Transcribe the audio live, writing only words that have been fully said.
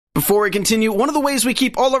Before we continue, one of the ways we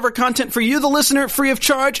keep all of our content for you, the listener, free of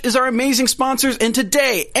charge is our amazing sponsors, and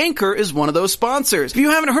today, Anchor is one of those sponsors. If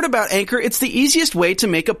you haven't heard about Anchor, it's the easiest way to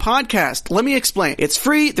make a podcast. Let me explain. It's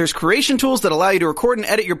free, there's creation tools that allow you to record and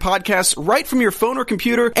edit your podcasts right from your phone or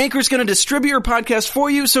computer. Anchor's going to distribute your podcast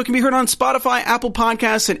for you so it can be heard on Spotify, Apple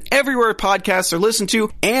Podcasts, and everywhere podcasts are listened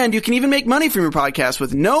to, and you can even make money from your podcast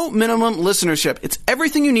with no minimum listenership. It's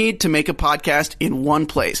everything you need to make a podcast in one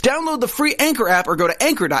place. Download the free Anchor app or go to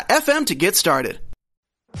anchor.fm to get started.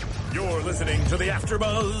 You're listening to the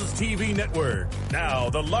AfterBuzz TV Network, now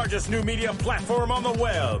the largest new media platform on the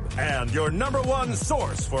web, and your number one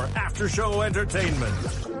source for after-show entertainment.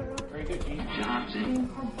 Very good, Keith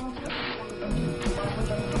Johnson.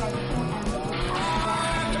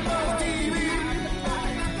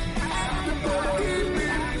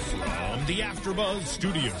 The AfterBuzz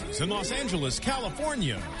Studios in Los Angeles,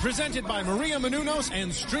 California. Presented by Maria Menounos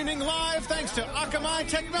and streaming live thanks to Akamai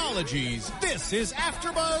Technologies. This is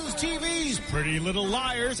AfterBuzz TV's Pretty Little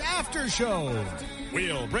Liars After Show.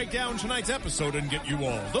 We'll break down tonight's episode and get you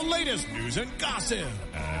all the latest news and gossip.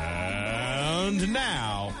 And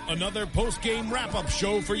now, another post-game wrap-up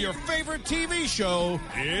show for your favorite TV show.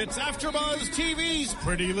 It's AfterBuzz TV's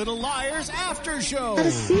Pretty Little Liars After Show.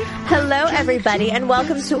 Hello, everybody, and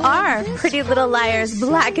welcome to our Pretty Little Liars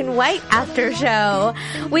Black and White After Show.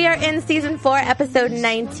 We are in Season 4, Episode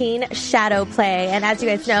 19, Shadow Play. And as you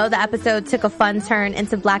guys know, the episode took a fun turn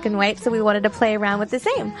into black and white, so we wanted to play around with the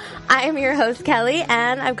same. I am your host, Kelly,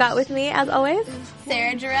 and I've got with me, as always,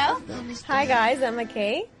 Sarah Jarrell. Hi, guys. I'm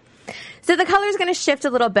McKay. So the color's going to shift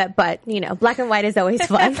a little bit, but, you know, black and white is always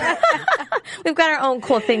fun. We've got our own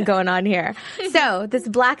cool thing going on here. So this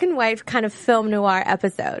black and white kind of film noir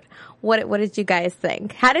episode, what did you guys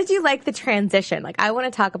think? How did you like the transition? Like, I want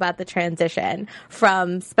to talk about the transition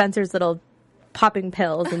from Spencer's little popping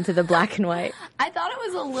pills into the black and white. I thought it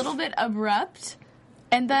was a little bit abrupt,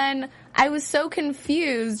 and then I was so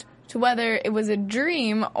confused to whether it was a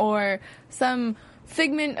dream or some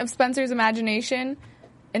figment of Spencer's imagination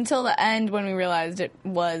until the end when we realized it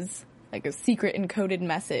was like a secret encoded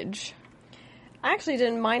message. I actually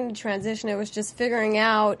didn't mind the transition. It was just figuring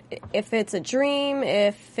out if it's a dream,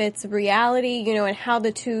 if it's reality, you know, and how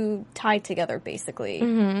the two tie together, basically.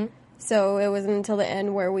 Mm-hmm. So it wasn't until the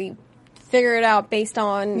end where we figured out based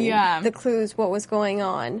on the clues what was going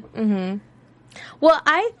on. Mm-hmm. Well,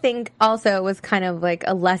 I think also it was kind of like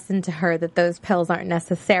a lesson to her that those pills aren't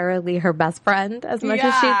necessarily her best friend as much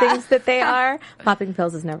as she thinks that they are. Popping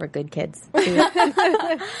pills is never good, kids.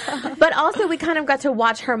 But also we kind of got to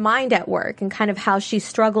watch her mind at work and kind of how she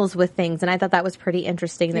struggles with things. And I thought that was pretty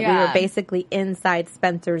interesting that we were basically inside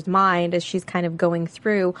Spencer's mind as she's kind of going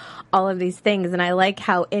through all of these things. And I like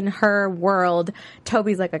how in her world,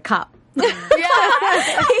 Toby's like a cop.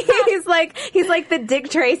 he's like the Dick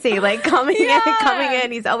Tracy, like coming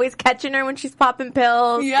in. He's always catching her when she's popping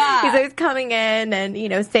pills. Yeah, he's always coming in and, you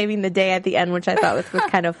know, saving the day at the end, which I thought was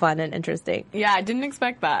kind of fun and interesting. Yeah, I didn't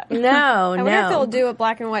expect that. No. I wonder if they'll do a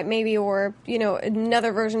black and white maybe, or, you know,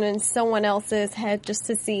 another version in someone else's head just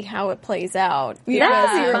to see how it plays out.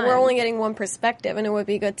 Because we're only getting one perspective, and it would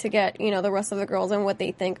be good to get, you know, the rest of the girls and what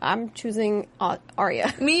they think. I'm choosing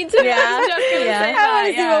Arya. Me too. Yeah. I was just gonna say that. I want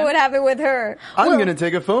to see what would happen with her. I'm going to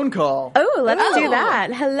take a phone call. Oh, let's do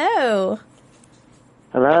that. Hello.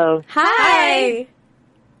 Hello. Hi.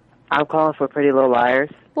 I'm calling for Pretty Little Liars.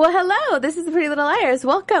 Well, hello. This is the Pretty Little Liars.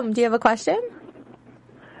 Welcome. Do you have a question?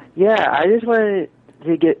 Yeah, I just wanted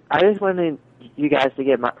you guys to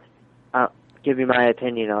give me my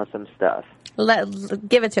opinion on some stuff.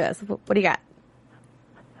 Give it to us. What do you got?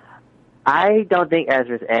 I don't think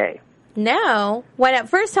Ezra's A. No. Why not?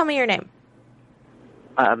 First, tell me your name.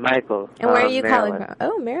 Michael. And where are you Maryland. calling from?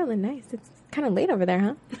 Oh, Maryland. Nice. It's kind of late over there,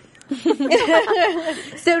 huh?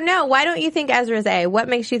 So, no, why don't you think Ezra's A? What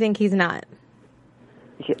makes you think he's not?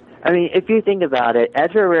 I mean, if you think about it,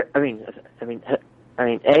 Ezra, A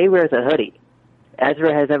wears a hoodie.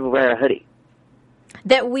 Ezra has never wear a hoodie.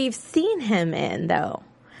 That we've seen him in, though.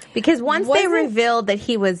 Because once they revealed that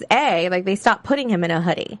he was A, like, they stopped putting him in a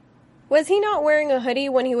hoodie. Was he not wearing a hoodie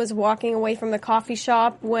when he was walking away from the coffee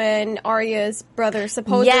shop when Arya's brother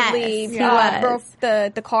supposedly broke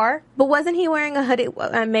the car? But wasn't he wearing a hoodie?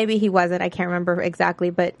 Maybe he wasn't. I can't remember exactly.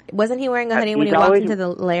 But wasn't he wearing a hoodie when he walked into the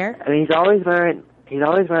lair? I mean, he's always wearing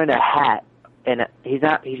a hat, and he's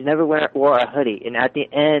never wore a hoodie. And at the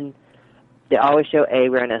end, they always show A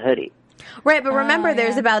wearing a hoodie. Right, but remember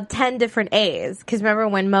there's about 10 different A's. Because remember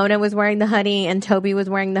when Mona was wearing the hoodie and Toby was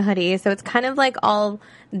wearing the hoodie. So it's kind of like all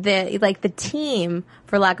the team,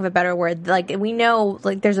 for lack of a better word. Like, we know,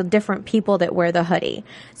 like, there's different people that wear the hoodie.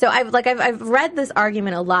 So I've read this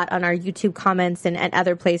argument a lot on our YouTube comments and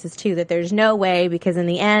other places too, that there's no way, because in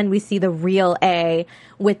the end we see the real A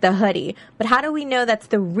with the hoodie. But how do we know that's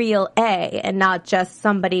the real A and not just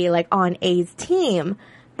somebody like on A's team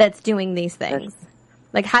that's doing these things?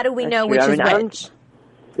 Like, how do we know which is which?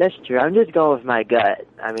 That's true. I'm just going with my gut.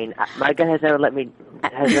 I mean, my gut has never never been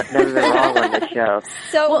wrong on this show.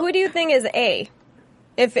 So, who do you think is A?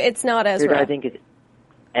 If it's not Ezra, Who do I think is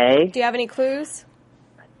A? Do you have any clues?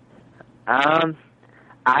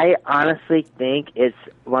 I honestly think it's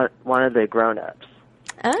one of the grown-ups.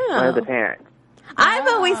 Oh. One of the parents. I've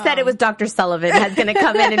always said it was Dr. Sullivan that's going to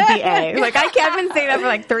come in and be A. Like, I've been saying that for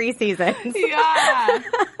like 3 seasons. Yeah.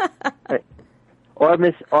 Or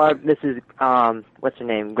Mrs. What's her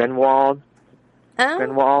name? Grinwald. Oh.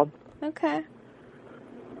 Grinwald. Okay.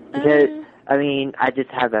 Because I mean, I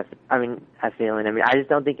just have a feeling. I mean, I just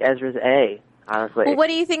don't think Ezra's A. Honestly. Well, what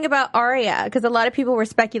do you think about Arya? Because a lot of people were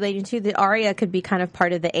speculating too that Arya could be kind of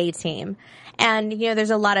part of the A team. And, you know,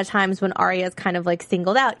 there's a lot of times when Arya is kind of like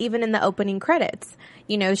singled out, even in the opening credits.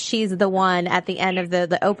 You know, she's the one at the end of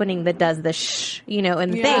the opening that does the shh, you know,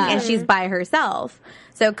 and thing, and she's by herself.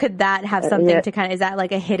 So could that have something to kind of, is that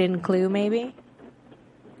like a hidden clue maybe?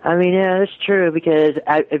 I mean, yeah, that's true, because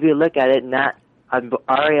if you look at it,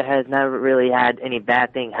 Arya has never really had any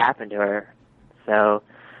bad thing happen to her. So...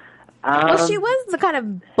 well, she was kind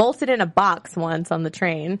of bolted in a box once on the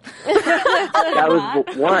train. That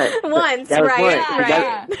was once. Once, that was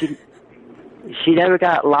right, once. Right. She never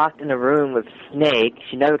got locked in a room with Snake.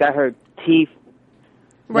 She never got her teeth.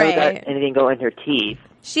 Right. Never got anything go in her teeth.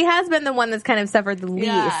 She has been the one that's kind of suffered the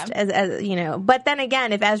least, as you know. But then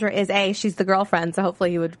again, if Ezra is A, she's the girlfriend, so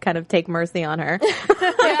hopefully he would kind of take mercy on her.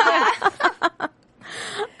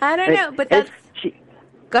 I don't know, but that's...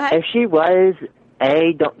 Go ahead. If she was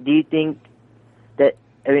A, do you think that...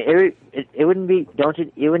 I mean, it wouldn't be...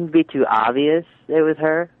 It wouldn't be too obvious it was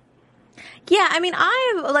her? Yeah, I mean,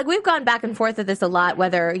 we've gone back and forth with this a lot,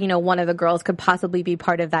 whether, you know, one of the girls could possibly be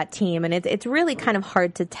part of that team, and it's really kind of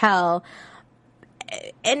hard to tell.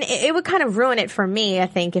 And it would kind of ruin it for me, I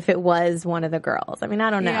think, if it was one of the girls. I mean, I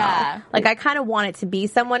don't know. Yeah. Like, I kind of want it to be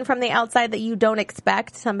someone from the outside that you don't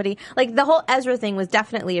expect. Somebody, like, the whole Ezra thing was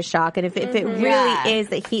definitely a shock. And if it really is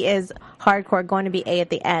that he is hardcore going to be A at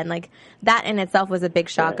the end, like, that in itself was a big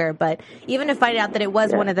shocker. But even to find out that it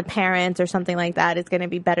was one of the parents or something like that is going to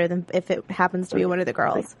be better than if it happens to be one of the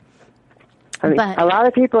girls. I mean, a lot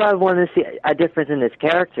of people have wanted to see a difference in this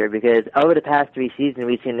character, because over the past 3 seasons,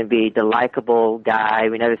 we've seen him be the likable guy.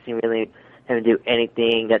 We never seen really him do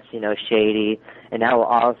anything that's, you know, shady. And now we're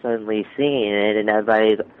all suddenly seeing it, and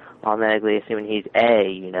everybody's automatically assuming he's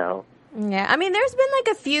A, you know. Yeah, I mean, there's been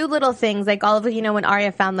like a few little things, like all of, you know, when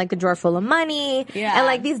Arya found like the drawer full of money, and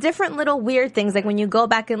like these different little weird things, like when you go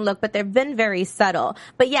back and look, but they've been very subtle.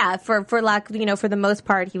 But yeah, for lack, you know, for the most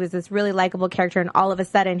part, he was this really likable character, and all of a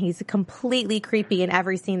sudden he's completely creepy in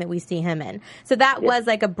every scene that we see him in. So that was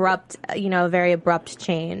like abrupt, you know, a very abrupt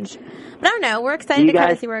change. But I don't know, we're excited to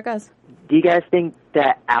kind of see where it goes. Do you guys think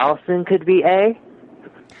that Allison could be A?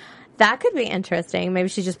 That could be interesting. Maybe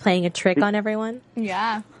she's just playing a trick on everyone.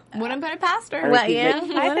 Yeah. Wouldn't put it past her. Well, yeah.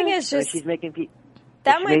 I think it's just... She's making people...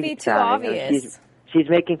 That might be too obvious. She's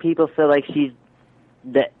making people feel like she's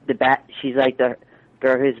she's like the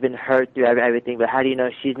girl who's been hurt through everything, but how do you know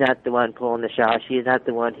she's not the one pulling the shot? She's not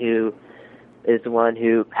the one who is the one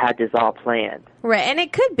who had this all planned. Right, and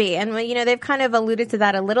it could be. And, you know, they've kind of alluded to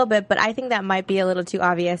that a little bit, but I think that might be a little too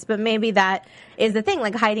obvious. But maybe that is the thing,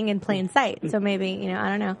 like hiding in plain sight. So maybe, you know, I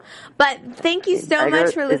don't know. But thank you so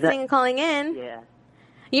much for listening and calling in. Yeah.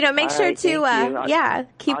 You know, make sure to,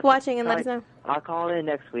 keep watching and let us know. I'll call in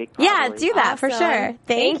next week. Probably. Yeah, do that for sure.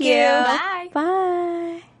 Thank you. Bye.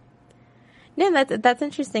 Bye. No, that's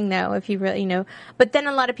interesting though. If you really, you know, but then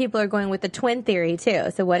a lot of people are going with the twin theory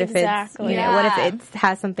too. So what if it's, you know, what if it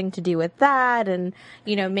has something to do with that, and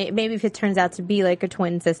you know, maybe if it turns out to be like a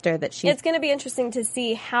twin sister that she's. It's going to be interesting to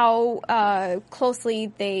see how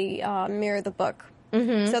closely they mirror the book.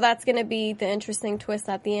 Mm-hmm. So that's going to be the interesting twist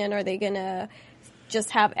at the end. Are they going to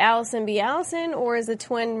just have Allison be Allison, or is a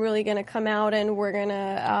twin really going to come out and we're going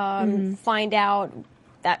to find out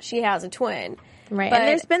that she has a twin? Right, but, and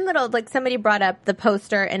there's been little, like somebody brought up the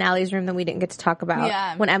poster in Allie's room that we didn't get to talk about.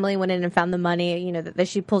 Yeah. When Emily went in and found the money, you know, that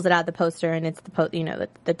she pulls it out of the poster and it's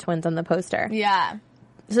the twins on the poster. Yeah.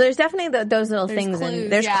 So there's definitely those little things, clues,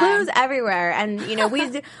 and there's clues everywhere. And you know,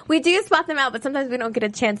 we do spot them out, but sometimes we don't get a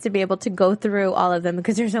chance to be able to go through all of them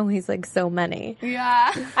because there's always like so many.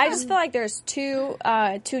 Yeah, I just feel like there's two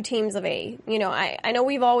teams of A. You know, I know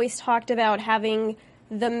we've always talked about having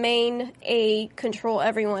the main A control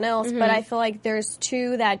everyone else, but I feel like there's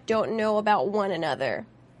two that don't know about one another.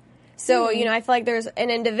 So you know, I feel like there's an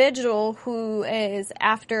individual who is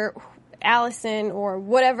after Allison or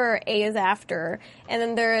whatever A is after, and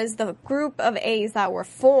then there is the group of A's that were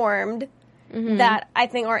formed that I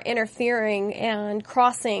think are interfering and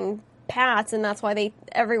crossing paths, and that's why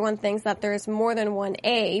everyone thinks that there's more than one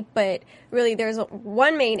A, but really there's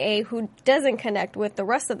one main A who doesn't connect with the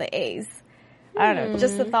rest of the A's. I don't know,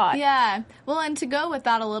 just a thought. Yeah. Well, and to go with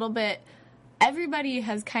that a little bit, everybody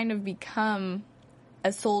has kind of become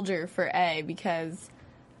a soldier for A because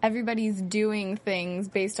everybody's doing things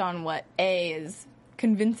based on what A is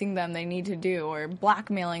convincing them they need to do or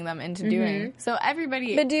blackmailing them into doing. So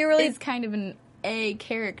everybody is kind of an A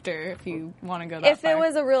character, if you want to go that far. If it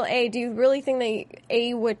was a real A, do you really think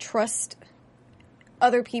A would trust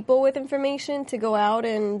other people with information to go out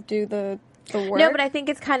and do the work? No, but I think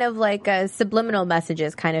it's kind of like a subliminal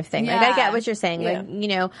messages kind of thing. Like, I get what you're saying. Yeah. Like, you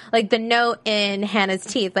know, like the note in Hannah's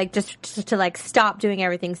teeth, like just to like stop doing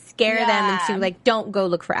everything, scare them, and to like, don't go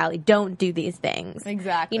look for Allie, don't do these things.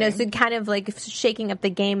 Exactly. You know, so kind of like shaking up the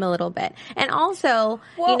game a little bit. And also,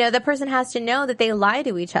 you know, the person has to know that they lie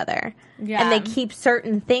to each other. Yeah. And they keep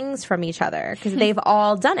certain things from each other because they've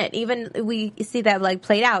all done it. Even we see that like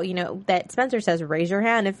played out, you know, that Spencer says, raise your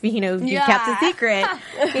hand if, you know, you kept a secret,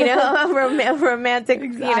 you know, a romantic,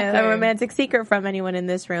 you know, a romantic secret from anyone in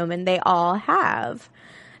this room. And they all have.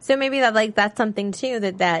 So maybe that's something too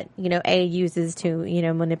that, you know, A uses to, you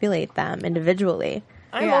know, manipulate them individually.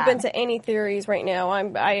 I'm open to any theories right now.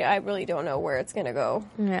 I really don't know where it's going to go.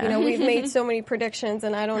 Yeah. You know, we've made so many predictions,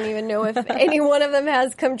 and I don't even know if any one of them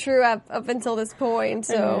has come true up until this point.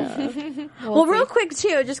 So, well, real quick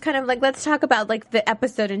too, just kind of like let's talk about like the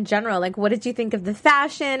episode in general. Like, what did you think of the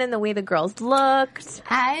fashion and the way the girls looked?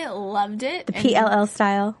 I loved it. The PLL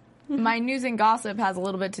style. My news and gossip has a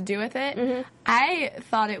little bit to do with it. I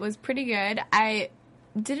thought it was pretty good. I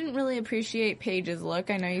didn't really appreciate Paige's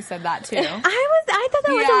look. I know you said that too. I thought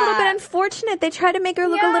that was a little bit unfortunate. They tried to make her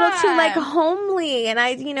look a little too like homely,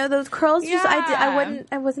 and you know, those curls. Just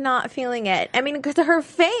I was not feeling it. I mean, because her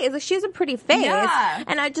face, like, she has a pretty face,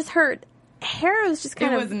 and her hair was just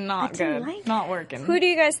kind of. It was not good. Not working. Who do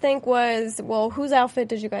you guys think whose outfit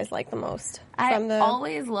did you guys like the most?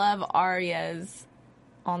 Always love Arya's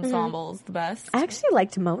ensembles the best. I actually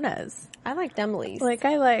liked Mona's. I liked Emily's. I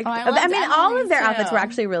mean, all of their outfits were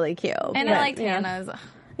actually really cute. And I liked Hannah's.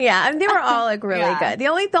 Yeah, I mean, they were all like really good. The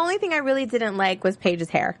only thing I really didn't like was Paige's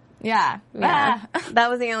hair. Yeah. That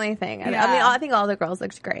was the only thing. I mean, I think all the girls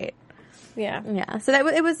looked great. Yeah. So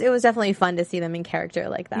it was definitely fun to see them in character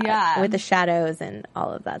like that. Yeah. With the shadows and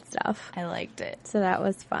all of that stuff. I liked it. So that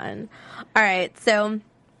was fun. All right, so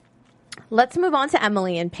let's move on to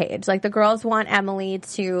Emily and Paige. Like, the girls want Emily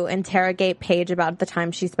to interrogate Paige about the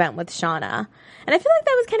time she spent with Shauna. And I feel like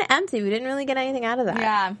that was kind of empty. We didn't really get anything out of that.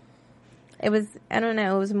 Yeah. It was, I don't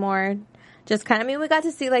know, it was more just kind of, I mean, we got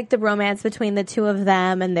to see, like, the romance between the two of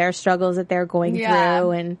them and their struggles that they're going through.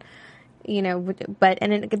 And, you know,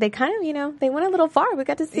 they kind of, you know, they went a little far. We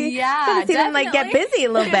got to see, them, like, get busy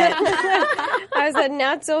a little bit. I was like,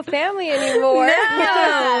 not so family anymore.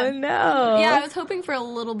 No. Yeah, I was hoping for a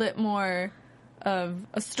little bit more of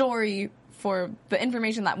a story for the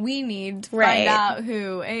information that we need to find out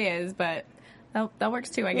who A is, but that works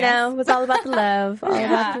too, I guess. No, it was all about the love. All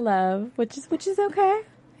about the love, which is okay.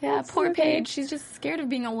 Yeah, poor Paige. She's just scared of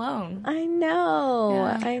being alone. I know.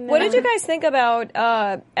 Yeah. I know. What did you guys think about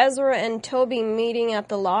Ezra and Toby meeting at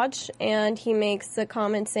the lodge? And he makes the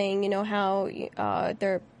comment saying, you know, how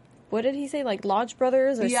they're, what did he say, like lodge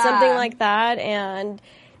brothers or something like that? And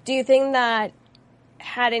do you think that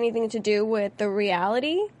had anything to do with the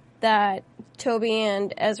reality that Toby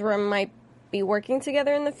and Ezra might be working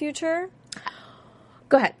together in the future?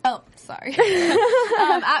 Go ahead. Oh, sorry.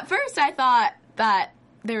 At first I thought that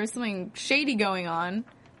there was something shady going on,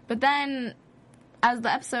 but then as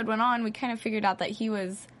the episode went on, we kind of figured out that he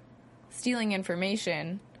was stealing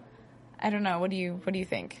information. I don't know. What do you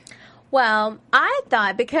think? Well, I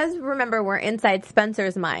thought, because remember, we're inside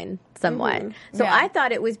Spencer's mind somewhat. Mm-hmm. So I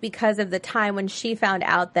thought it was because of the time when she found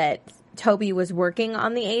out that Toby was working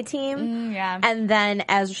on the A-team. And then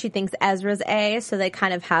she thinks Ezra's A, so they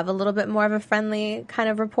kind of have a little bit more of a friendly kind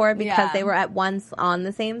of rapport because they were at once on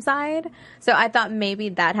the same side. So I thought maybe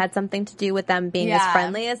that had something to do with them being as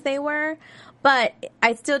friendly as they were. But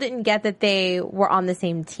I still didn't get that they were on the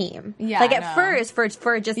same team. Yeah, like at first,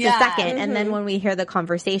 for just a second, and then Mm-hmm. when we hear the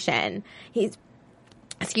conversation, he's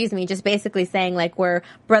just basically saying like we're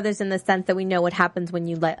brothers in the sense that we know what happens when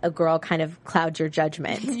you let a girl kind of cloud your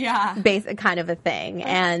judgment. Yeah. Basic kind of a thing.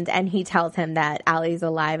 And he tells him that Allie's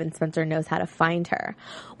alive and Spencer knows how to find her,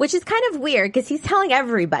 which is kind of weird because he's telling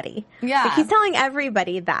everybody. Yeah. Like, he's telling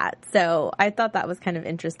everybody that. So I thought that was kind of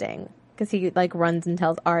interesting because he like runs and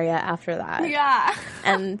tells Arya after that. Yeah.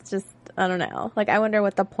 And it's just, I don't know. Like, I wonder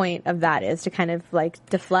what the point of that is, to kind of, like,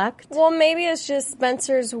 deflect. Well, maybe it's just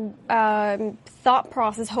Spencer's thought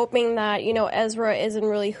process, hoping that, you know, Ezra isn't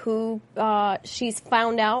really who she's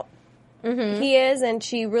found out he is, and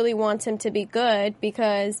she really wants him to be good,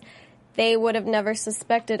 because they would have never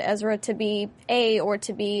suspected Ezra to be or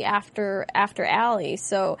to be after Allie.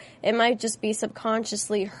 So it might just be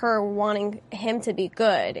subconsciously her wanting him to be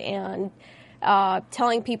good and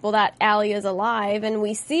telling people that Allie is alive. And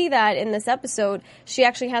we see that in this episode, she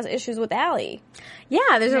actually has issues with Allie.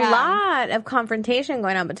 Yeah, there's a lot of confrontation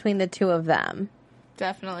going on between the two of them.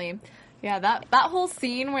 Definitely. Yeah, that whole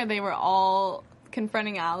scene where they were all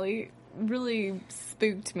confronting Allie really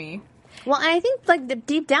spooked me. Well, I think, like,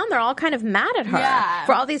 deep down, they're all kind of mad at her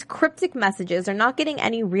for all these cryptic messages. They're not getting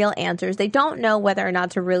any real answers. They don't know whether or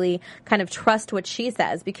not to really kind of trust what she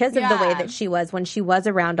says because of the way that she was when she was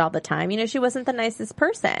around all the time. You know, she wasn't the nicest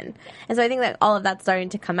person. And so I think that all of that's starting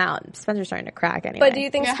to come out. Spencer's starting to crack anyway. But do you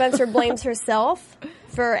think Spencer blames herself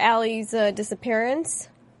for Allie's disappearance?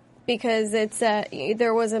 Because it's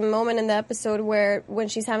there was a moment in the episode where when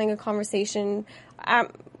she's having a conversation,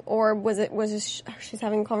 or was it she's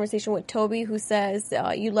having a conversation with Toby, who says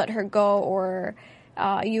you let her go, or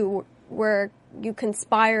you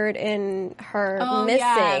conspired in her missing.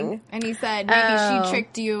 Yeah. And he said maybe she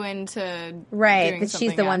tricked you into doing that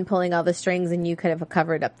she's the one pulling all the strings, and you could have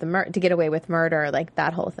covered up the to get away with murder, like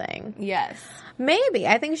that whole thing. Yes. Maybe.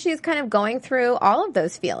 I think she's kind of going through all of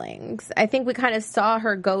those feelings. I think we kind of saw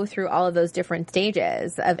her go through all of those different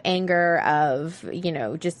stages of anger, of, you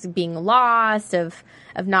know, just being lost, of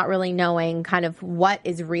not really knowing kind of what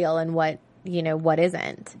is real and what, you know, what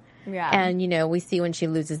isn't. Yeah. And, you know, we see when she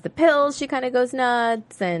loses the pills, she kind of goes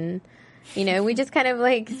nuts. And, you know, we just kind of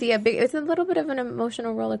like see it's a little bit of an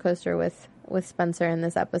emotional roller coaster with Spencer in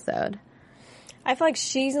this episode. I feel like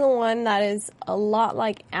she's the one that is a lot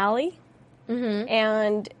like Allie. Mm-hmm.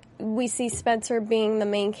 And we see Spencer being the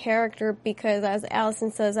main character because, as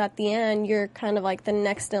Allison says at the end, you're kind of like the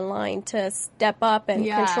next in line to step up and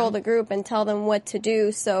control the group and tell them what to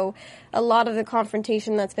do. So a lot of the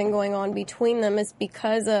confrontation that's been going on between them is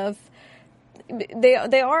because of they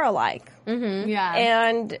are alike. Mm-hmm. Yeah.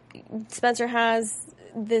 And Spencer has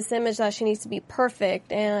this image that she needs to be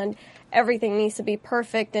perfect and everything needs to be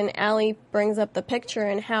perfect, and Allie brings up the picture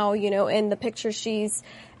and how, you know, in the picture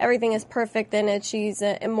everything is perfect in it. She's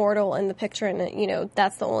immortal in the picture, and, you know,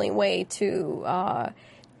 that's the only way to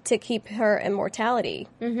keep her immortality.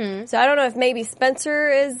 Mm-hmm. So I don't know if maybe Spencer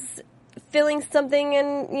is feeling something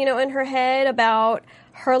in her head about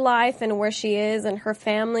her life and where she is and her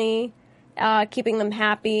family, keeping them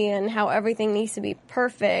happy and how everything needs to be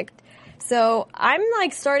perfect. So I'm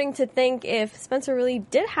like starting to think if Spencer really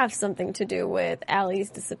did have something to do with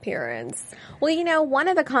Allie's disappearance. Well, you know, one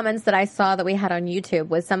of the comments that I saw that we had on YouTube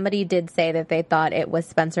was somebody did say that they thought it was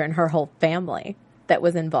Spencer and her whole family that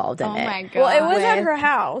was involved in it. Oh my God. Well, it was at her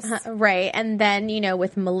house. Right. And then, you know,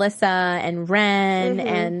 with Melissa and Ren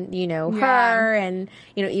and, you know, her and,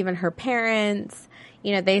 you know, even her parents.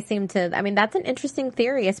 You know, they seem to, I mean, that's an interesting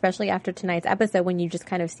theory, especially after tonight's episode when you just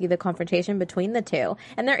kind of see the confrontation between the two.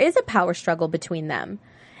 And there is a power struggle between them.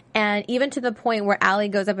 And even to the point where Allie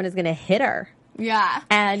goes up and is going to hit her. Yeah.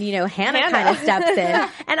 And, you know, Hannah kind of steps in.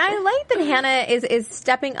 And I like that Hannah is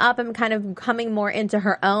stepping up and kind of coming more into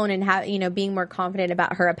her own and, you know, being more confident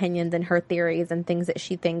about her opinions and her theories and things that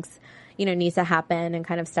she thinks, you know, needs to happen and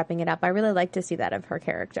kind of stepping it up. I really like to see that of her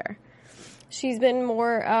character. She's been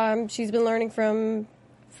she's been learning from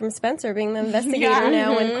Spencer, being the investigator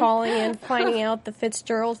now and calling and finding out the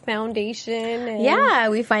Fitzgerald Foundation.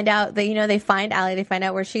 And we find out that, you know, they find Allie, they find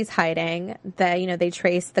out where she's hiding. That, you know, they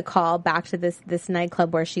trace the call back to this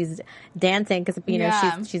nightclub where she's dancing because, you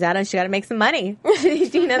know, she's out and she got to make some money.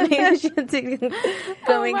 You know, she had to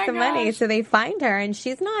go make some money. So they find her and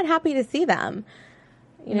she's not happy to see them.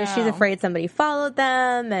 You know, she's afraid somebody followed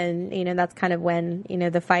them, and, you know, that's kind of when, you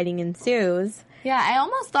know, the fighting ensues. Yeah, I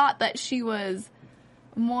almost thought that she was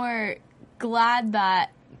more glad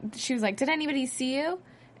that she was like, did anybody see you?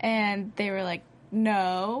 And they were like,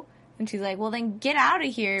 no. And she's like, well, then get out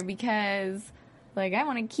of here because Like, I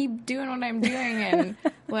want to keep doing what I'm doing, and,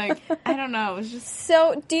 like, I don't know. It was just...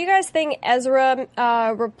 So, do you guys think Ezra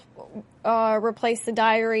replace the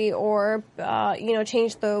diary or,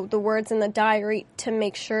 change the words in the diary to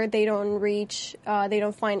make sure they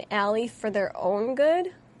don't find Allie for their own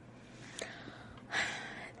good?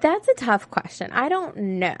 That's a tough question. I don't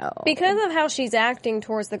know. Because of how she's acting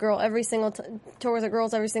towards the girl towards the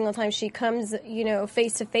girls every single time she comes,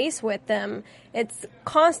 face to face with them. It's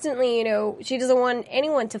constantly, she doesn't want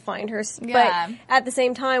anyone to find her. Yeah. But at the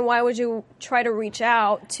same time, why would you try to reach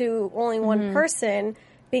out to only one person,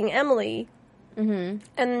 being Emily, and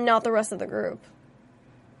not the rest of the group?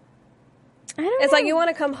 I don't know. It's like you want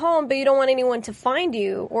to come home, but you don't want anyone to find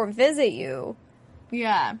you or visit you.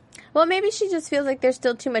 Yeah. Well, maybe she just feels like there's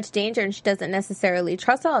still too much danger and she doesn't necessarily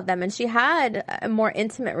trust all of them. And she had a more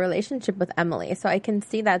intimate relationship with Emily. So I can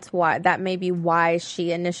see that may be why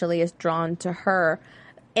she initially is drawn to her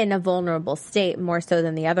in a vulnerable state more so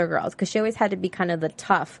than the other girls. Because she always had to be kind of the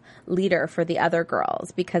tough leader for the other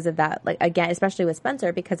girls because of that, like, again, especially with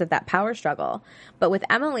Spencer, because of that power struggle. But with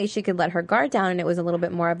Emily, she could let her guard down and it was a little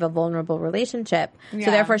bit more of a vulnerable relationship. Yeah.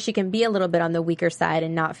 So therefore she can be a little bit on the weaker side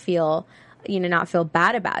and not feel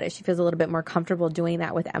bad about it. She feels a little bit more comfortable doing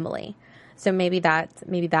that with Emily. So maybe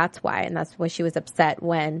that's why, and that's why she was upset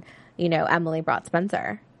when, Emily brought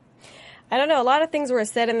Spencer. I don't know. A lot of things were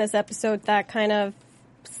said in this episode that kind of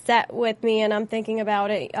sat with me, and I'm thinking about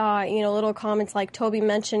it. Little comments like Toby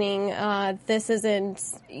mentioning this isn't,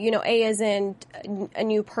 A isn't a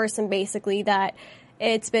new person, basically, that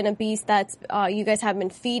it's been a beast that's you guys have been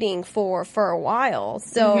feeding for a while.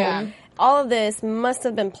 So all of this must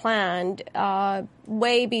have been planned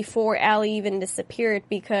way before Allie even disappeared,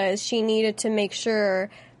 because she needed to make sure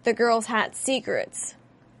the girls had secrets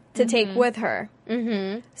to take with her.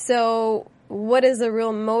 Mm-hmm. So what is the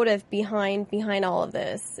real motive behind all of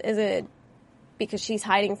this? Is it because she's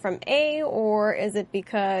hiding from A, or is it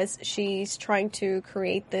because she's trying to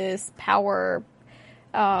create this power?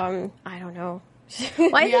 I don't know.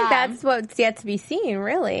 Well, I think that's what's yet to be seen,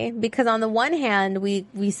 really, because on the one hand,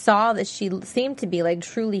 we saw that she seemed to be like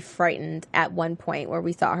truly frightened at one point where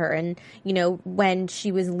we saw her, and when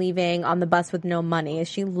she was leaving on the bus with no money,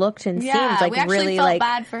 she looked and seemed like we really felt like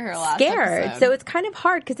bad for her last scared. episode. So it's kind of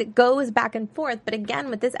hard because it goes back and forth. But again,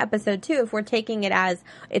 with this episode too, if we're taking it as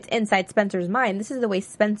it's inside Spencer's mind, this is the way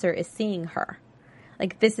Spencer is seeing her.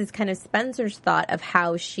 Like, this is kind of Spencer's thought of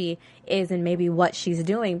how she is and maybe what she's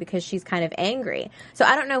doing, because she's kind of angry. So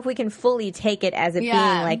I don't know if we can fully take it as it being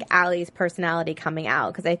like Allie's personality coming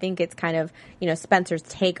out, because I think it's kind of, Spencer's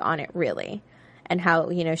take on it, really. And how,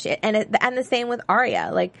 she, and the same with Arya.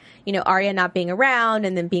 Like, Arya not being around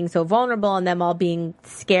and then being so vulnerable and them all being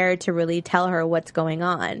scared to really tell her what's going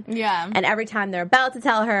on. Yeah. And every time they're about to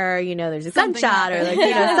tell her, there's a gunshot or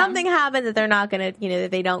something happens that they're not going to, that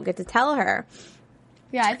they don't get to tell her.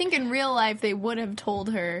 Yeah, I think in real life they would have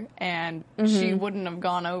told her, and she wouldn't have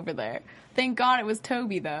gone over there. Thank God it was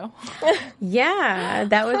Toby, though. Yeah,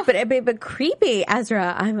 that was, but creepy,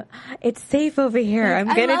 Ezra. It's safe over here.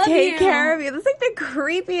 I'm gonna take care of you. That's like the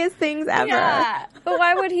creepiest things ever. Yeah. But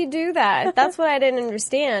why would he do that? That's what I didn't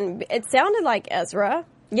understand. It sounded like Ezra.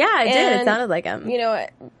 Yeah, it did. It sounded like him.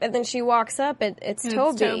 And then she walks up, it's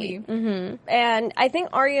Toby. Mm-hmm. And I think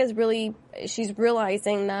Arya she's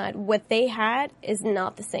realizing that what they had is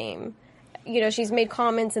not the same. She's made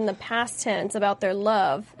comments in the past tense about their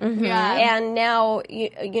love. Mm-hmm. Yeah. And now,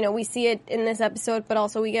 we see it in this episode, but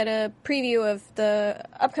also we get a preview of the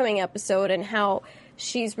upcoming episode and how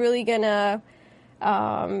she's really gonna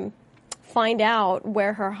find out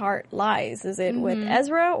where her heart lies. Is it with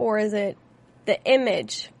Ezra, or is it the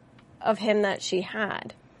image of him that she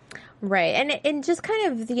had? Right. And just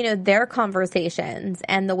kind of, their conversations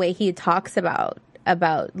and the way he talks about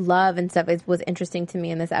love and stuff was interesting to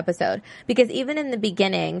me in this episode, because even in the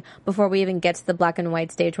beginning, before we even get to the black and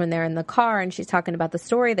white stage, when they're in the car and she's talking about the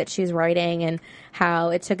story that she's writing and how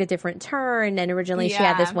it took a different turn, and originally she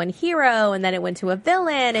had this one hero and then it went to a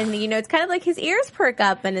villain, and it's kind of like his ears perk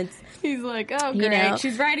up and he's like, oh great,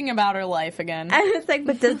 she's writing about her life again. And it's like,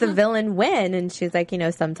 but does the villain win? And she's like,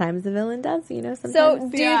 sometimes the villain does, sometimes. So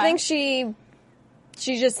do you think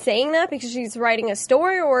she's just saying that because she's writing a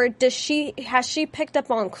story, or has she picked up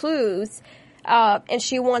on clues and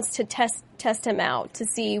she wants to test him out to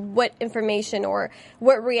see what information or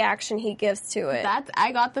what reaction he gives to it?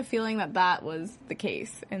 I got the feeling that was the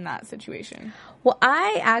case in that situation. Well,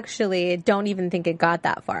 I actually don't even think it got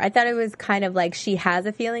that far. I thought it was kind of like she has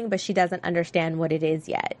a feeling, but she doesn't understand what it is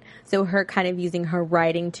yet. So her kind of using her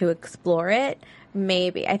writing to explore it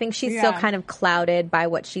Maybe. I think she's Yeah. still kind of clouded by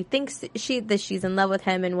what she thinks that she's in love with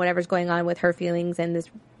him and whatever's going on with her feelings and this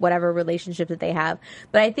whatever relationship that they have.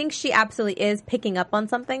 But I think she absolutely is picking up on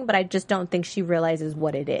something, but I just don't think she realizes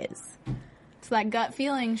what it is. It's that gut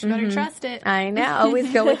feeling. She better trust it. I know.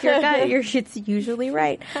 Always go with your gut. It's usually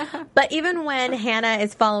right. But even when Hannah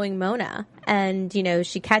is following Mona and, you know,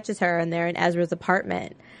 she catches her and they're in Ezra's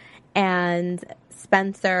apartment and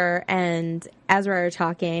Spencer and Ezra are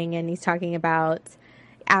talking and he's talking about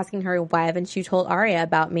asking her, why haven't you told Arya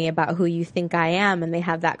about me, about who you think I am? And they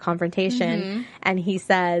have that confrontation. And he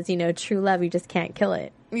says, you know, true love, you just can't kill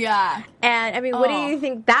it. Yeah. And, I mean, what do you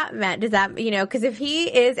think that meant? Does that, you know, because if he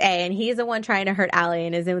is and he's the one trying to hurt Allie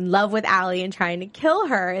and is in love with Allie and trying to kill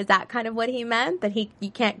her, is that kind of what he meant? That you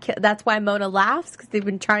can't kill, that's why Mona laughs? Because they've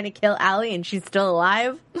been trying to kill Allie and she's still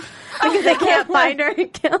alive? Because they can't find her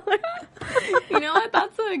and kill her? You know what?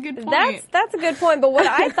 That's a good point. That's a good point. But what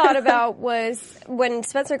I thought about was when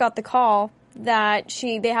Spencer got the call that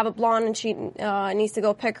they have a blonde and she needs to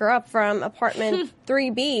go pick her up from apartment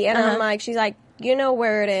 3B. And I'm like, she's like, you know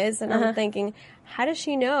where it is. And I'm thinking, how does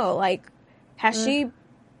she know? Like,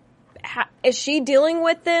 is she dealing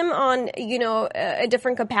with them on, you know, a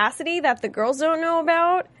different capacity that the girls don't know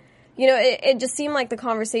about? You know, it just seemed like the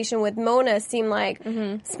conversation with Mona seemed like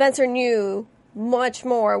Spencer knew much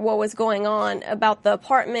more what was going on about the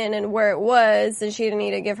apartment and where it was, and she didn't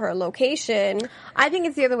need to give her a location. I think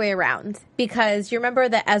it's the other way around, because you remember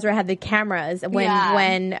that Ezra had the cameras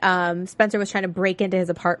when Spencer was trying to break into his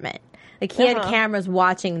apartment. Like, he had cameras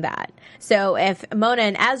watching that. So if Mona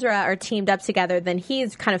and Ezra are teamed up together, then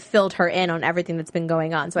he's kind of filled her in on everything that's been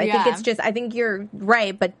going on. So I think it's just, I think you're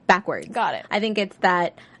right, but backwards. Got it. I think it's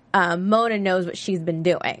that Mona knows what she's been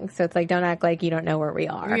doing. So it's like, don't act like you don't know where we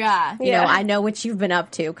are. Yeah. You know, I know what you've been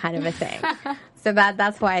up to, kind of a thing. So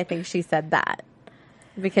that's why I think she said that.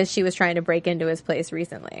 Because she was trying to break into his place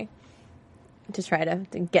recently to try to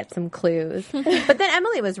get some clues. But then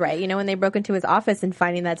Emily was right. You know, when they broke into his office and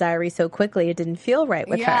finding that diary so quickly, it didn't feel right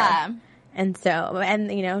with her. And so, and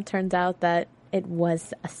you know, turns out that it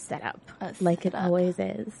was a setup. Like it always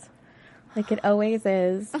is. Like it always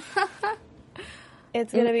is.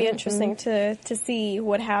 It's going to be interesting to see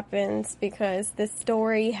what happens, because this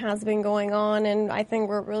story has been going on, and I think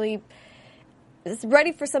we're really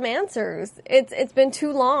ready for some answers. It's been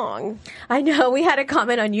too long. I know. We had a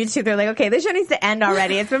comment on YouTube. They're like, okay, this show needs to end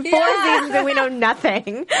already. It's been 4 seasons and we know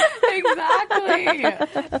nothing. Exactly.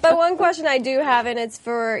 But one question I do have, and it's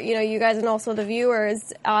for, you know, you guys and also the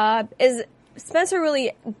viewers, is Spencer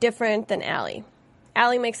really different than Allie?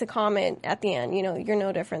 Allie makes a comment at the end, you know, you're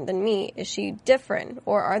no different than me. Is she different,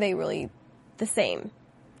 or are they really the same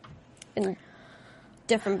in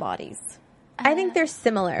different bodies? I think they're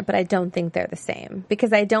similar, but I don't think they're the same,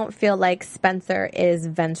 because I don't feel like Spencer is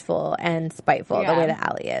vengeful and spiteful the way that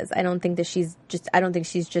Allie is. I don't think she's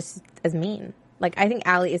just as mean. Like, I think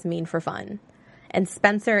Allie is mean for fun. And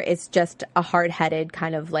Spencer is just a hard-headed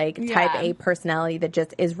kind of like type A personality that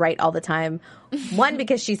just is right all the time. One,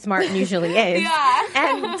 because she's smart and usually is.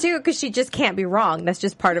 And two, because she just can't be wrong. That's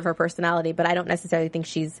just part of her personality. But I don't necessarily think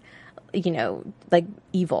she's, you know, like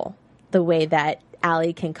evil the way that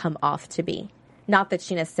Allie can come off to be. Not that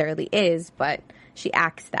she necessarily is, but she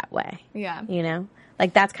acts that way. Yeah. You know?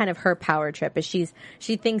 Like, that's kind of her power trip, is she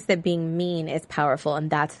thinks that being mean is powerful, and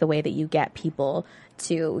that's the way that you get people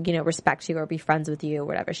to, you know, respect you or be friends with you or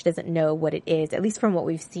whatever. She doesn't know what it is, at least from what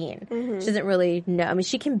we've seen. She doesn't really know. I mean,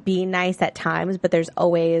 she can be nice at times, but there's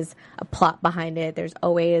always a plot behind it. There's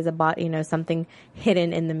always something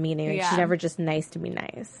hidden in the meaning. Like, she's never just nice to be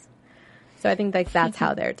nice. So I think like that's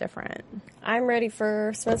how they're different. I'm ready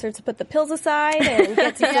for Spencer to put the pills aside and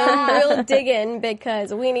get to some real digging,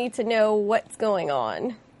 because we need to know what's going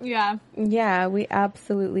on. Yeah. Yeah, we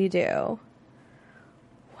absolutely do.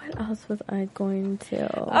 What else was I going to?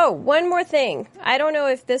 Oh, one more thing. I don't know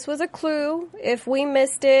if this was a clue, if we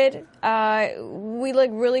missed it. We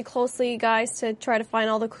looked really closely, guys, to try to find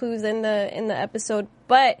all the clues in the episode.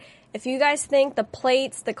 But if you guys think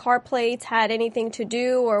the car plates had anything to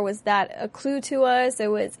do, or was that a clue to us, it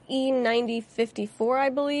was E9054, I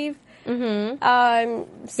believe. Mm-hmm.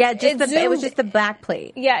 Yeah, it was just the back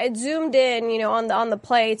plate. Yeah, it zoomed in, you know, on the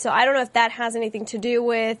plate. So I don't know if that has anything to do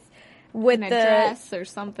with an address or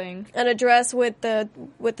something. An address with the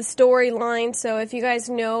storyline. So if you guys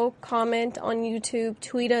know, comment on YouTube,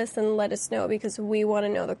 tweet us, and let us know, because we want to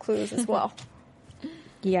know the clues as well.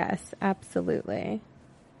 Yes, absolutely.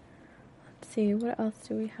 Let's see, what else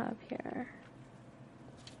do we have here?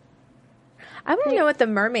 I want to know what the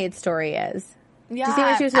mermaid story is. Yeah, Do you see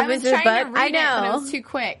when she was whipping through his butt? I know. But it was too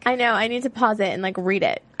quick. I know. I need to pause it and read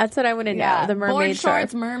it. That's what I want to know. The mermaid board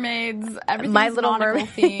shorts, mermaids, everything. My Little Mermaid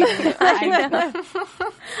themed.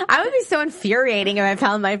 I would be so infuriating if I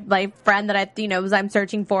found my friend that I'm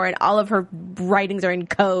searching for, and all of her writings are in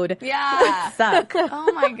code. Yeah, suck.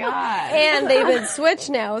 Oh my god! And they've been switched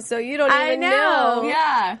now, so you don't even know.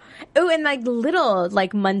 Yeah. Oh, and little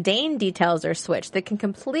mundane details are switched that can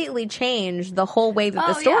completely change the whole way that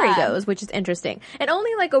the story goes, which is interesting. And only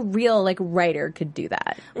a real writer could do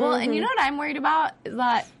that. Well, and you know what I'm worried about is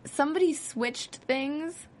that somebody switched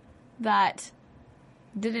things that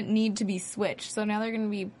didn't need to be switched. So now they're going to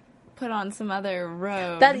be put on some other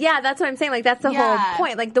road. That's what I'm saying. That's the whole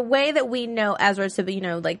point. The way that we know Ezra to be,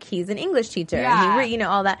 he's an English teacher. And he,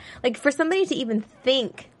 all that. For somebody to even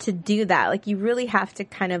think to do that, you really have to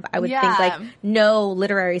kind of, I would think, know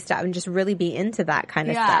literary stuff and just really be into that kind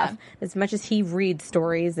of stuff. As much as he reads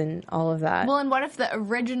stories and all of that. Well, and what if the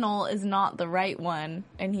original is not the right one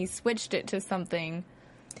and he switched it to something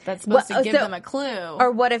that's supposed to give them a clue? Or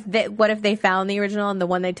what if they found the original and the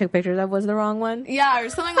one they took pictures of was the wrong one? Yeah, or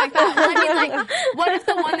something like that. Well, I mean, what if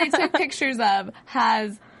the one they took pictures of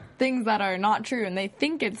has things that are not true and they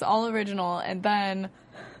think it's all original, and then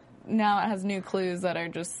now it has new clues that are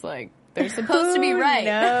just they're supposed to be right.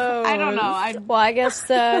 No. I don't know. Well, I guess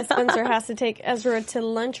Spencer has to take Ezra to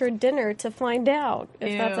lunch or dinner to find out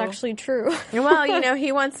if that's actually true. Well,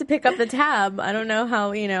 he wants to pick up the tab. I don't know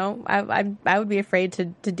how, I would be afraid to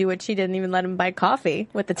do what she did and even let him buy coffee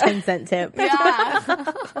with the 10-cent tip.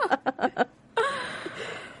 Yeah.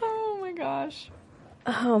 Oh my gosh.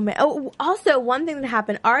 Oh man! Oh, also one thing that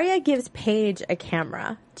happened: Arya gives Paige a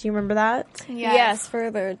camera. Do you remember that? Yes,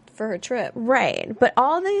 for her trip. Right, but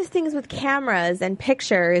all these things with cameras and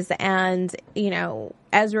pictures, and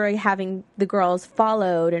Ezra having the girls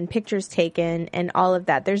followed and pictures taken, and all of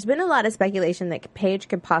that. There's been a lot of speculation that Paige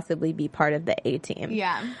could possibly be part of the A-team.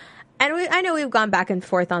 Yeah. And I know we've gone back and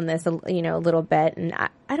forth on this, a little bit, and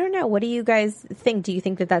I don't know. What do you guys think? Do you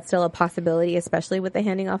think that that's still a possibility, especially with the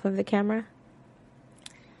handing off of the camera?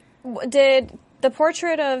 Did the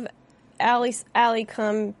portrait of Allie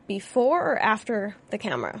come before or after the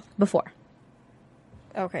camera? Before.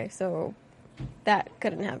 Okay, so that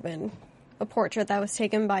couldn't have been a portrait that was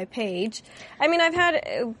taken by Paige. I mean, I've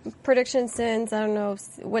had predictions since, I don't know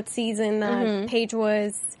what season that Paige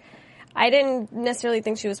was. I didn't necessarily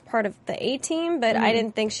think she was part of the A-team, but I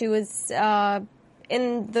didn't think she was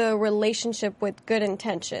in the relationship with Good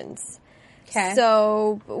Intentions. Okay.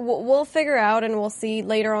 So we'll figure out, and we'll see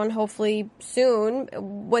later on, hopefully soon,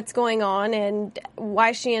 what's going on and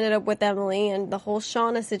why she ended up with Emily and the whole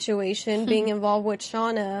Shauna situation, being involved with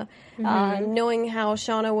Shauna, knowing how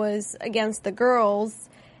Shauna was against the girls.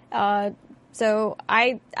 So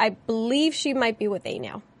I believe she might be with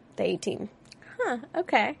the A-team. Huh,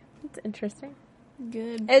 okay. That's interesting.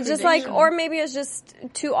 Good. It's just or maybe it's just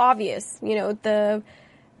too obvious, the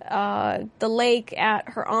lake at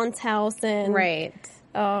her aunt's house and right.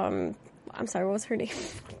 I'm sorry, what was her name?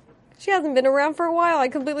 She hasn't been around for a while. I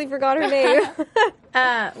completely forgot her name.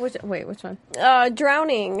 Which one?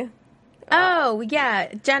 Drowning. Oh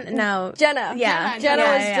yeah, Jenna. Yeah, Jenna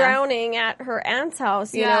was drowning at her aunt's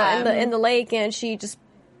house. You know, in the lake, and she just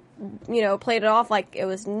played it off like it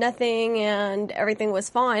was nothing and everything was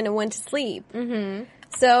fine and went to sleep. Mm-hmm.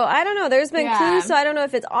 So I don't know. There's been clues, so I don't know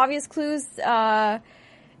if it's obvious clues.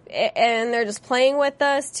 And they're just playing with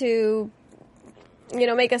us to,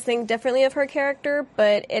 make us think differently of her character.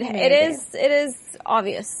 But it is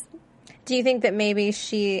obvious. Do you think that maybe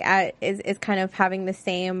she is kind of having the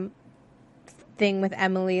same thing with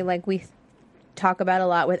Emily, like we talk about a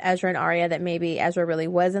lot with Ezra and Arya, that maybe Ezra really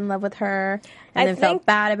was in love with her and then felt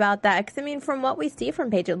bad about that? Because, I mean, from what we see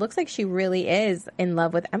from Paige, it looks like she really is in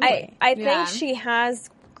love with Emily. I think she has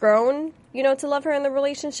grown, to love her in the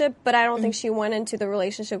relationship, but I don't think she went into the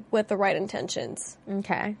relationship with the right intentions.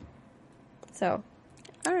 Okay. So.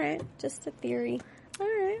 All right. Just a theory. All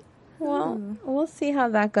right. Well, we'll see how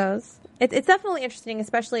that goes. It's definitely interesting,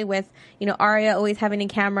 especially with, Arya always having a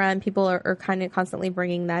camera and people are kind of constantly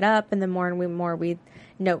bringing that up. And the more and more we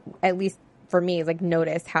know, at least for me,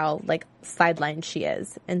 notice how, sidelined she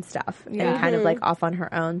is and stuff and kind of, off on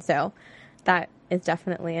her own. So that is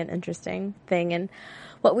definitely an interesting thing. And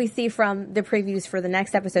what we see from the previews for the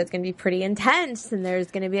next episode is going to be pretty intense, and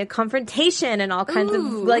there's going to be a confrontation and all kinds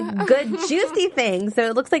of good juicy things. So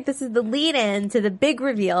it looks like this is the lead in to the big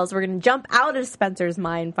reveals. We're going to jump out of Spencer's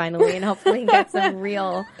mind finally and hopefully get some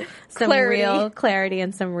real clarity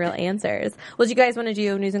and some real answers. Well, do you guys want to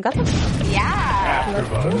do news and gossip? Yeah.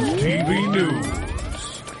 AfterBuzz TV News.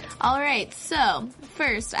 All right, so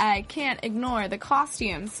first, I can't ignore the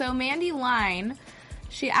costume. So Mandy Line,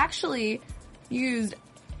 she actually used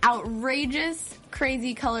outrageous,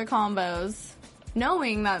 crazy color combos,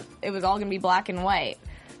 knowing that it was all going to be black and white.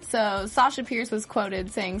 So Sasha Pierce was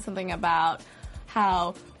quoted saying something about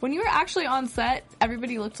how when you were actually on set,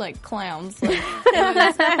 everybody looked like clowns. Like, it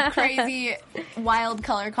was crazy, wild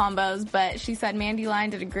color combos, but she said Mandy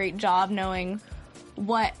Line did a great job knowing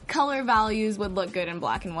what color values would look good in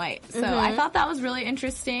black and white. So I thought that was really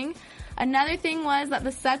interesting. Another thing was that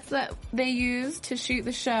the sets that they used to shoot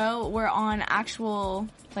the show were on actual,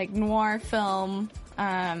 like, noir film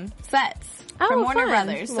sets from Warner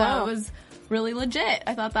Brothers. So it was really legit.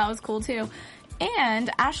 I thought that was cool, too. And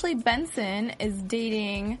Ashley Benson is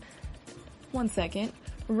dating,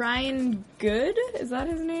 Ryan Good? Is that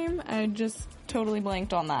his name? I just totally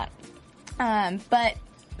blanked on that. But,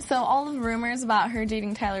 so all the rumors about her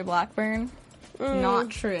dating Tyler Blackburn, not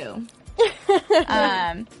true.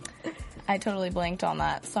 I totally blanked on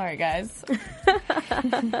that. Sorry, guys.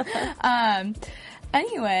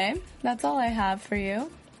 Anyway, that's all I have for you.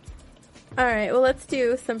 All right, well, let's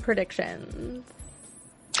do some predictions.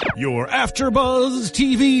 Your AfterBuzz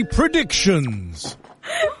TV predictions.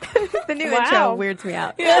 The new intro weirds me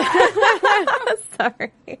out.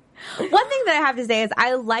 Sorry. One thing that I have to say is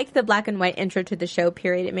I like the black and white intro to the show,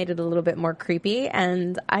 period. It made it a little bit more creepy,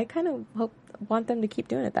 and I kind of want them to keep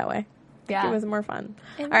doing it that way. Yeah. It was more fun.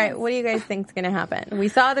 All right, what do you guys think is going to happen? We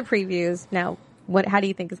saw the previews. Now, how do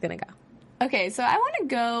you think is going to go? Okay, so I want to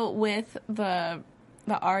go with the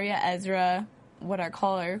Arya Ezra, what our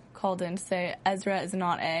caller called in to say Ezra is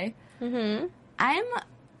not A. Mm-hmm. I'm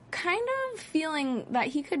kind of feeling that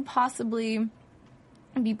he could possibly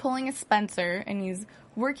be pulling a Spencer, and he's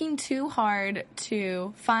working too hard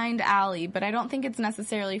to find Allie, but I don't think it's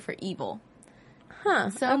necessarily for evil. Huh.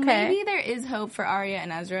 So maybe there is hope for Arya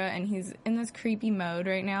and Ezra, and he's in this creepy mode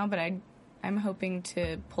right now, but I'm hoping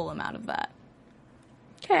to pull him out of that.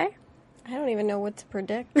 Okay. I don't even know what to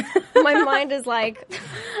predict. My mind is like...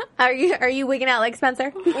 Are you wigging out like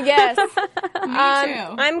Spencer? Yes. Me too.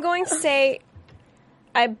 I'm going to say...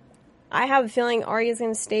 I have a feeling Arya's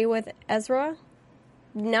going to stay with Ezra.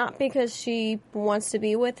 Not because she wants to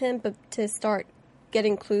be with him, but to start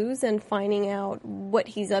getting clues and finding out what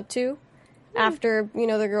he's up to. After,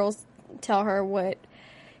 the girls tell her what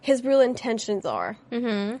his real intentions are.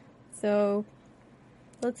 Mm-hmm. So,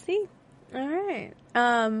 let's see. All right.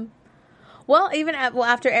 Well, even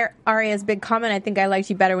after Arya's big comment, I think I liked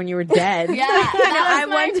you better when you were dead. Yeah, that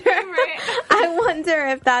was my favorite. I wonder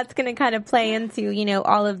if that's going to kind of play into,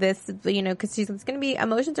 all of this, because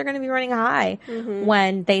emotions are going to be running high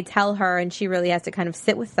when they tell her, and she really has to kind of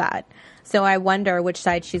sit with that. So I wonder which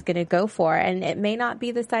side she's going to go for, and it may not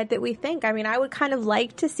be the side that we think. I mean, I would kind of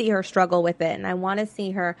like to see her struggle with it, and I want to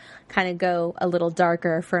see her kind of go a little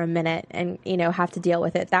darker for a minute and, have to deal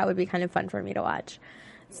with it. That would be kind of fun for me to watch.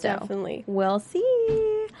 So, definitely. We'll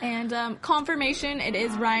see. And confirmation, it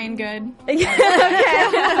is Ryan Good. Okay.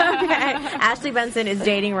 Ashley Benson is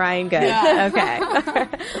dating Ryan Good. Yeah. Okay.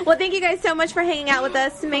 Well, thank you guys so much for hanging out with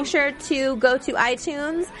us. Make sure to go to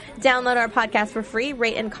iTunes, download our podcast for free,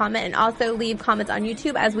 rate and comment, and also leave comments on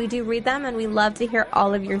YouTube as we do read them, and we love to hear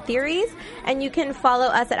all of your theories. And you can follow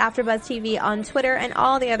us at AfterBuzz TV on Twitter and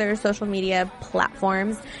all the other social media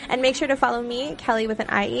platforms. And make sure to follow me, Kelly with an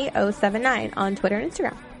IE079 on Twitter and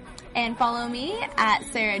Instagram. And follow me at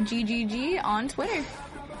SarahGGG on Twitter.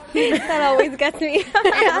 That always gets me. It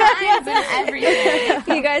rhymes and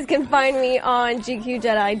everything. You guys can find me on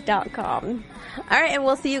GQJedi.com. All right, and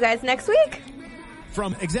we'll see you guys next week.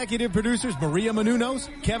 From executive producers Maria Menounos,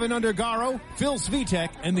 Kevin Undergaro, Phil Svitek,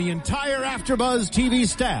 and the entire AfterBuzz TV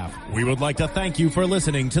staff, we would like to thank you for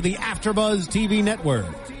listening to the AfterBuzz TV network.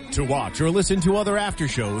 To watch or listen to other after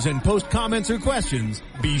shows and post comments or questions,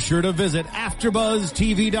 be sure to visit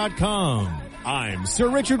AfterBuzzTV.com. I'm Sir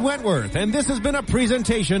Richard Wentworth, and this has been a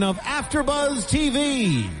presentation of AfterBuzz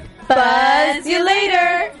TV. Buzz you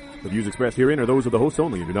later! The views expressed herein are those of the hosts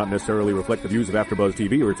only and do not necessarily reflect the views of AfterBuzz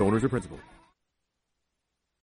TV or its owners or principals.